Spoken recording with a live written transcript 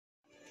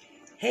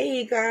Hey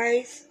you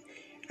guys,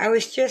 I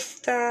was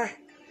just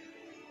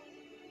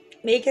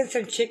making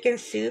some chicken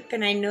soup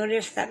and I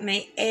noticed that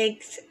my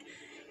eggs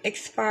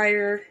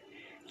expire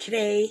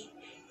today,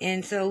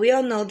 and so we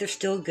all know they're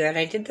still good.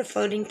 I did the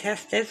floating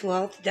test as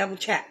well to double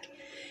check,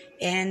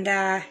 and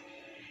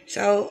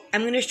so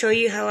I'm going to show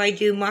you how I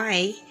do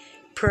my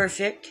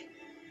perfect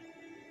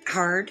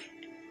hard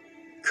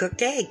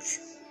cooked eggs.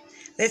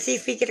 Let's see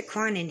if we get a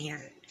Quan in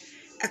here.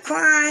 A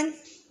Quan,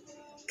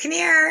 come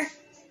here.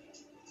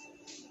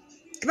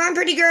 Come on,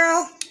 pretty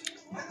girl.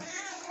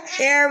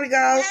 There we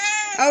go.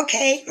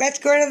 Okay, let's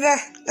go to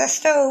the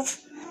stove.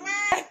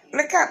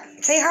 Look up.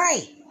 Say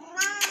hi.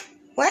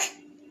 What?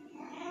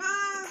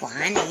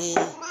 Quanny.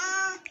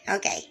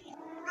 Okay.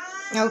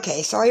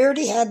 Okay, so I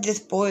already had this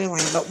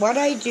boiling, but what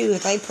I do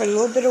is I put a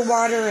little bit of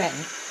water in,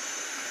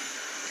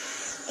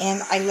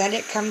 and I let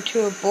it come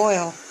to a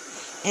boil,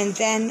 and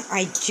then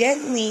I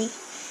gently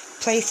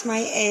place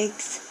my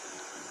eggs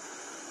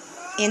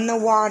in the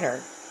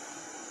water.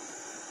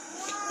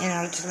 And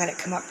I'll just let it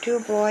come up to a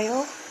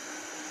boil.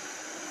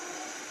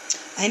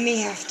 I may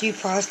have to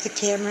pause the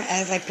camera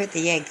as I put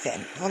the eggs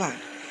in. Hold on.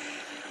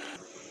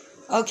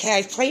 Okay,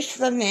 I placed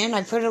them in.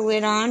 I put a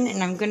lid on,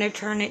 and I'm going to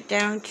turn it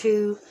down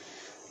to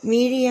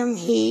medium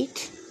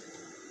heat.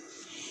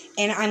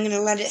 And I'm going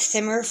to let it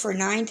simmer for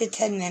 9 to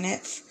 10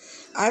 minutes.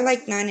 I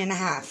like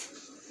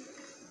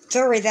 9.5.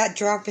 Sorry, that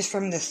drop is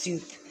from the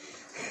soup.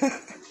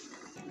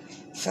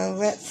 So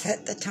let's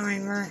set the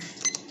timer.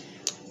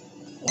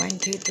 1,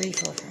 2, 3,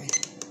 4, 5.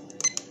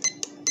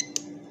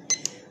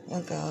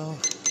 We'll go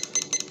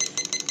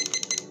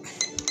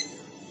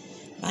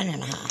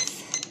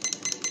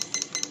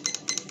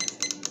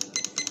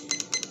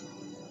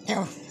 9.5.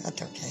 No,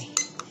 that's okay.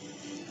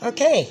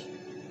 Okay.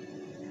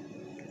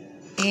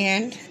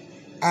 And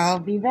I'll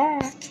be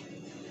back.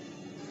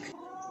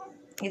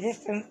 Is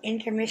this some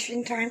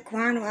intermission time,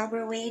 Quan, while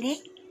we're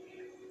waiting?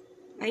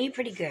 Are you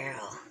pretty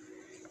girl?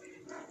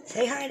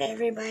 Say hi to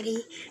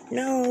everybody.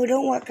 No,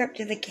 don't walk up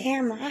to the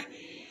camera.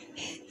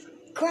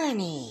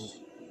 Quanny.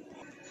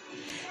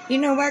 You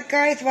know what,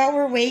 guys? While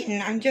we're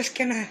waiting, I'm just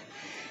gonna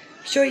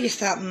show you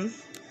something.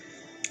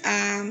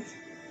 2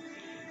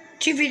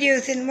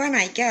 videos in one,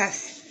 I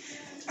guess.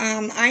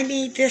 I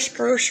made this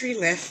grocery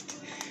list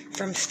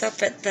from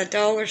stuff at the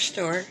dollar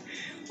store.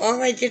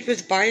 All I did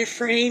was buy a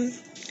frame.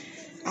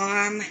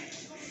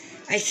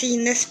 I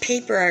seen this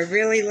paper I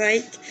really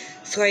liked,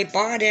 so I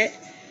bought it.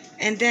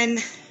 And then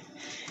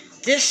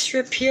this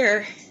strip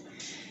here,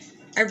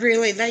 I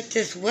really liked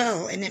as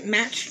well, and it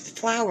matched the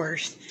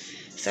flowers.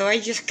 So I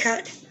just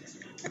cut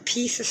a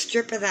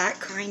strip of that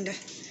kind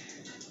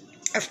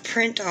of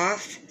print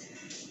off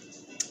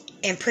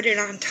and put it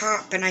on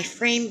top, and I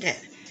framed it.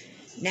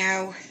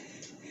 Now,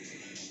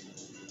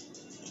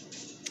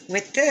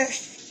 with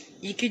this,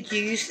 you could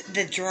use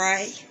the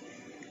dry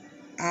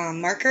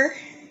marker,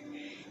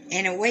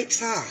 and it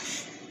wipes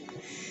off.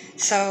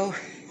 So,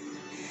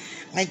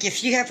 like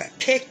if you have a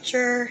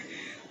picture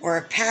or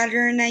a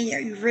pattern that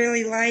you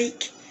really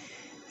like,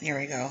 there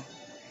we go,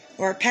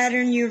 or a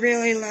pattern you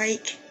really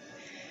like,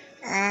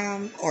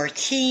 or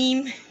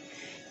team,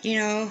 you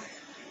know,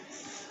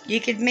 you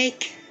could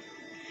make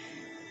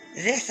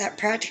this at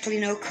practically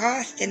no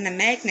cost, and the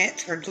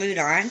magnets were glued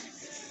on,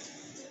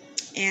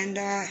 and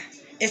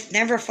it's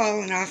never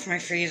fallen off my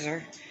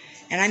freezer,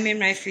 and I'm in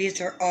my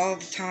freezer all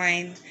the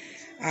time.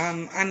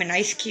 I'm an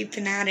ice cube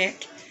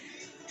fanatic,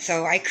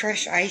 so I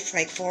crush ice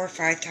like 4 or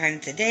 5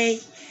 times a day,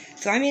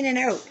 so I'm in and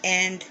out,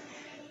 and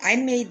I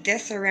made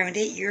this around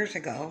 8 years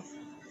ago.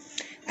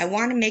 I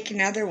want to make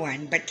another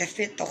one, but to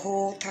fit the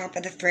whole top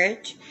of the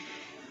fridge.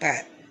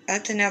 But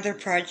that's another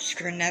project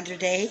for another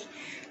day.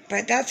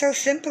 But that's how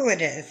simple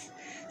it is.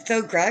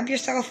 So grab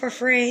yourself a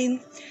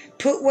frame,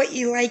 put what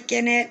you like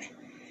in it,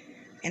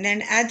 and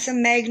then add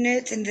some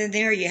magnets, and then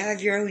there you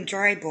have your own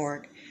dry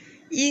board.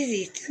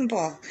 Easy,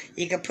 simple.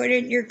 You can put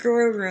it in your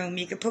grow room.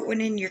 You can put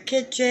one in your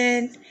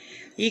kitchen.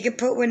 You can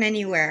put one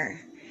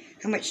anywhere.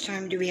 How much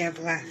time do we have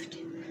left?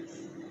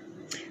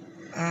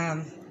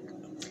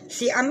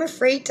 See, I'm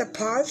afraid to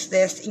pause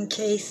this in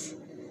case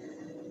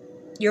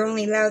you're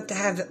only allowed to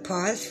have it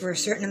paused for a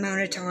certain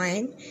amount of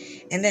time,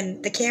 and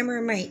then the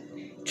camera might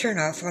turn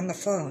off on the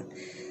phone.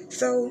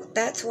 So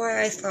that's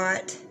why I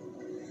thought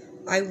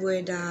I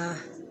would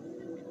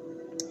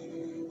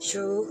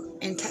show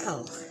and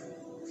tell.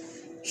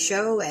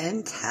 Show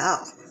and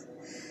tell.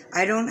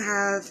 I don't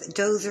have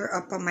Dozer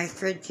up on my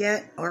fridge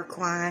yet, or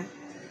Quan.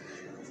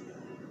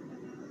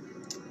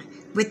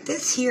 With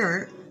this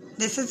here,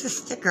 this is a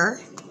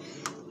sticker.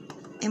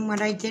 And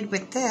what I did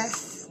with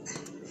this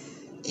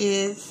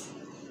is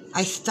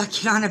I stuck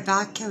it on a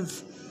back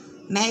of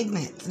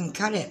magnets and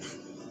cut it.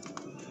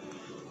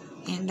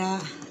 And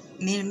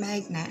made a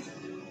magnet.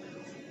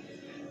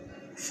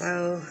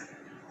 So,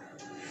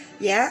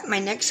 yeah, my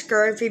next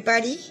grow,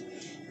 everybody,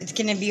 it's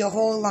going to be a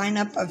whole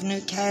lineup of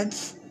new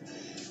kids.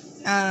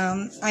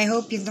 I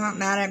hope he's not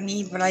mad at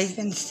me, but I've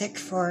been sick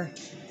for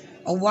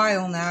a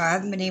while now. I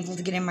haven't been able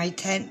to get in my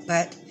tent,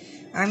 but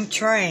I'm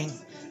trying.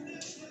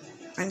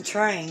 I'm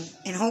trying.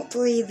 And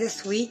hopefully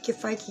this week,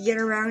 if I can get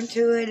around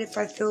to it, if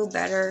I feel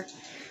better,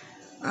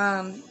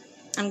 I'm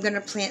going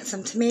to plant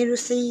some tomato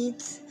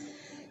seeds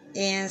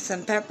and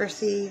some pepper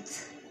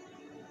seeds.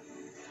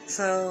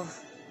 So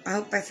I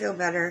hope I feel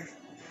better.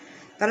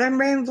 But I'm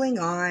rambling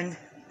on.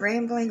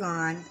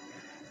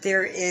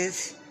 There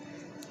is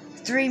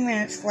 3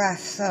 minutes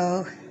left,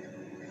 so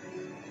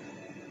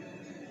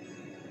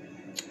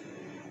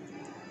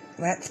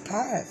let's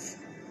pause.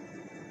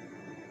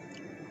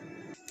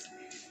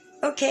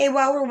 Okay,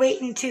 while we're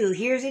waiting too,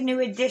 here's a new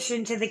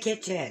addition to the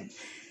kitchen.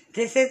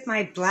 This is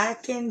my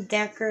Black &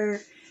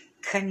 Decker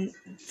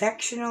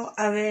convectional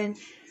oven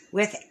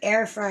with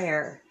air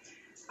fryer.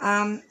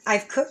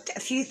 I've cooked a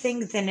few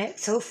things in it.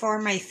 So far,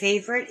 my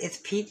favorite is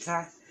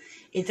pizza.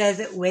 It does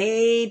it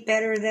way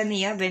better than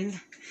the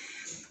oven.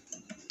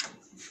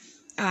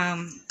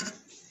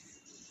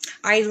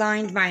 I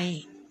lined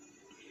my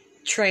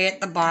tray at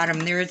the bottom.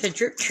 There is a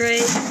drip tray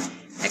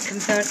that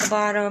comes out at the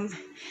bottom.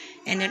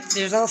 And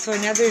there's also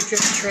another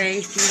drip tray,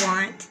 if you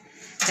want,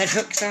 that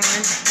hooks on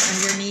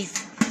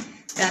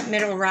underneath that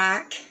middle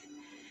rack.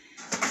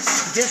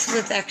 This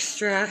was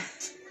extra.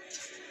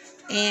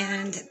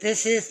 And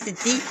this is the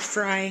deep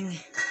frying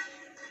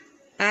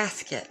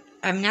basket.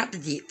 I'm not the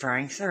deep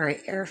frying,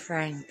 sorry, air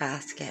frying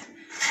basket.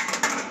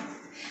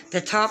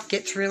 The top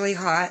gets really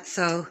hot,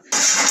 so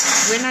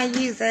when I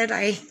use it,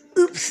 I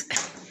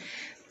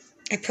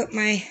put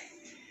my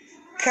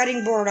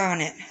cutting board on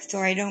it so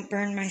I don't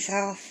burn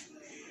myself.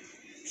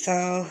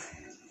 So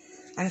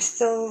I'm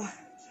still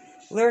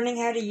learning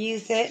how to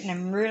use it, and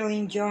I'm really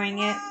enjoying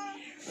it.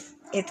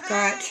 It's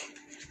got,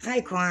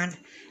 hi Quan,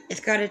 it's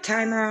got a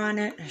timer on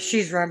it.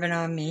 She's rubbing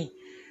on me.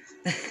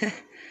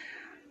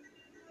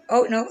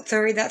 Oh no,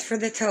 sorry, that's for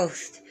the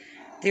toast.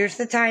 There's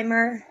the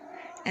timer,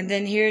 and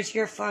then here's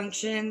your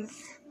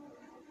functions.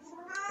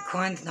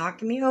 Quan's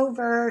knocking me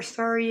over.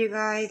 Sorry, you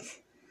guys.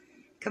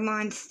 Come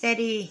on,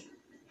 steady.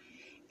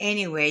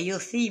 Anyway, you'll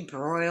see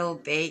broil,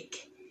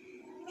 bake,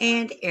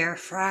 and air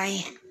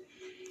fry.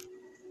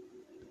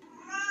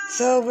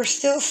 So we're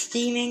still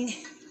steaming.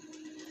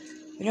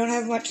 We don't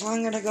have much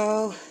longer to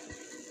go.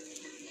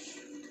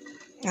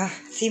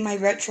 See my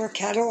retro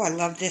kettle? I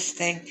love this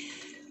thing.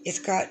 It's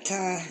got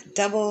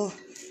double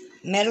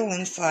metal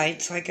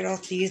inside, so I could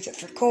also use it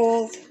for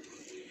cold.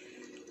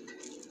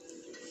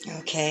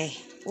 Okay.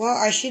 Well,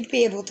 I should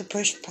be able to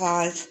push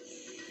pause,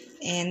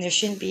 and there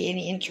shouldn't be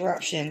any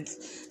interruptions.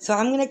 So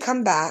I'm going to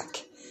come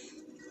back,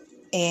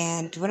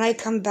 and when I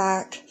come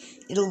back,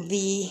 it'll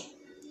be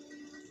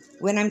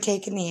when I'm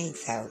taking the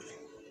eggs out.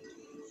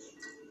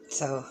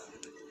 So,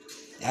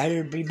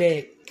 I'll be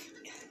back.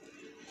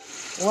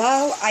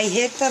 Well, I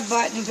hit the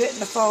button, putting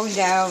the phone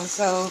down,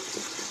 so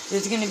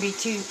there's going to be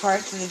 2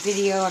 parts of the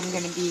video I'm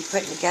going to be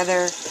putting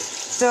together.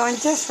 So I'm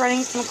just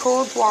running some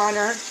cold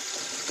water.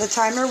 The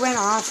timer went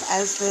off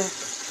as the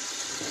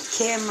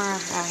camera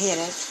hit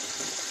it.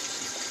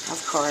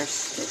 Of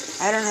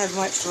course. I don't have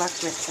much luck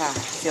with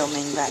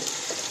filming, but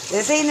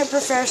this ain't a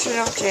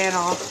professional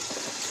channel.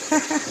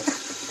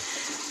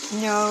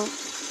 No,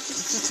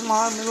 it's a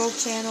small little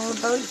channel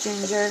about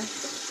ginger.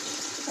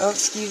 Oh,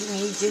 excuse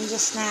me,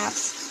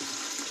 GingaSnapZ.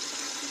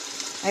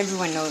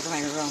 Everyone knows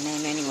my real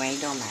name anyway,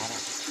 don't matter.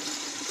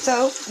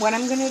 So, what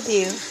I'm going to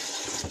do,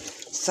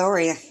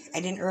 sorry, I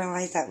didn't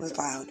realize that was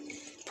loud.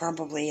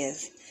 Probably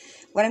is.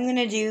 What I'm going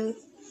to do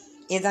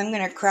is I'm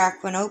going to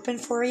crack one open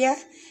for you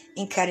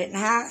and cut it in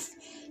half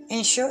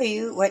and show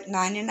you what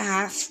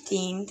 9.5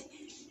 steamed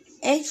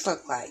eggs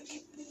look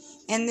like.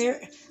 And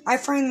I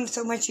find them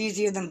so much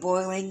easier than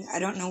boiling. I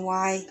don't know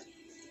why.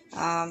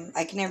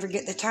 I can never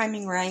get the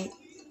timing right.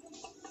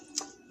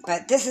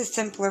 But this is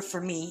simpler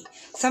for me.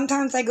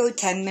 Sometimes I go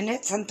 10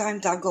 minutes.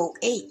 Sometimes I'll go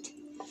 8.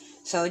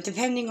 So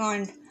depending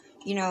on,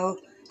 you know,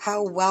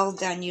 how well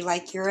done you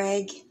like your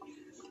egg.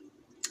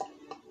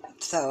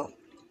 So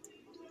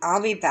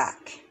I'll be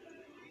back.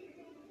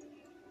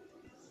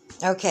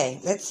 Okay,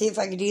 let's see if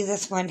I can do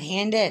this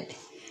one-handed.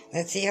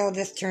 Let's see how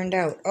this turned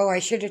out. Oh, I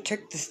should have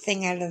took this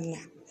thing out of the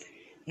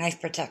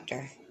knife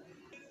protector.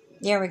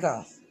 There we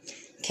go.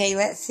 Okay,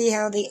 let's see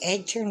how the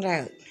egg turned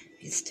out.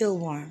 It's still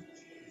warm.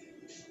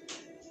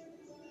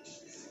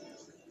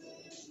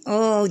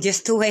 Oh,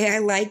 just the way I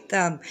like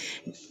them.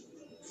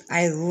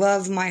 I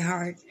love my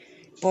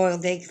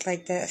hard-boiled eggs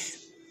like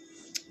this.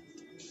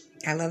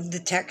 I love the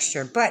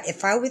texture. But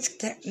if I was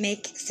to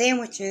make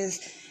sandwiches,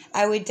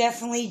 I would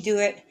definitely do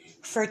it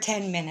for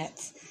 10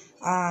 minutes.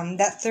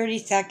 That 30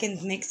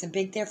 seconds makes a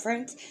big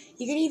difference.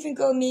 You could even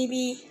go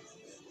maybe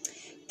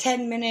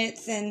 10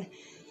 minutes and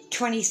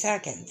 20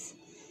 seconds.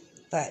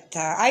 But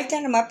I've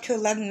done them up to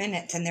 11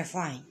 minutes and they're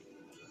fine.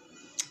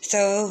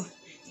 So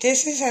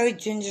this is how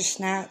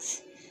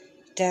GingaSnapZ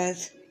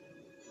does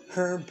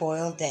her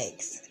boiled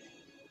eggs.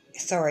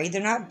 Sorry,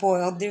 they're not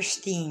boiled, they're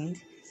steamed.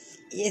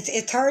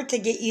 It's hard to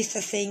get used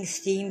to saying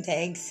steamed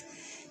eggs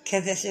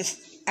because it's just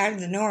out of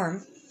the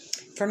norm,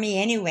 for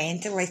me anyway,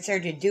 until I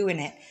started doing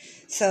it.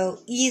 So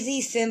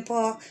easy,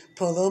 simple,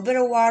 put a little bit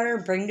of water,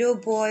 bring to a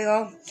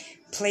boil,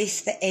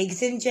 place the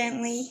eggs in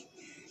gently.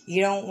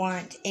 You don't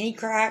want any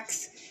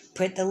cracks.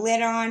 put the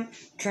lid on,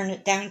 turn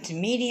it down to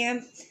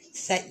medium,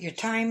 set your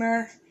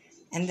timer,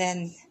 and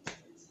then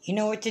you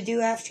know what to do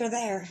after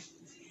there.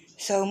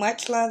 So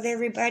much love,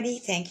 everybody.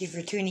 Thank you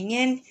for tuning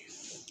in.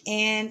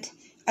 And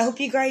I hope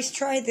you guys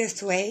try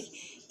this way.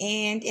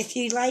 And if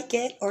you like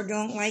it or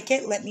don't like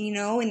it, let me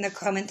know in the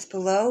comments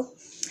below.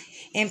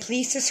 And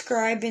please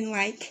subscribe and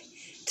like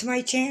to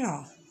my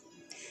channel.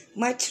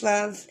 Much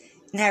love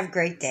and have a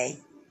great day.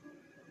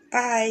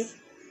 Bye.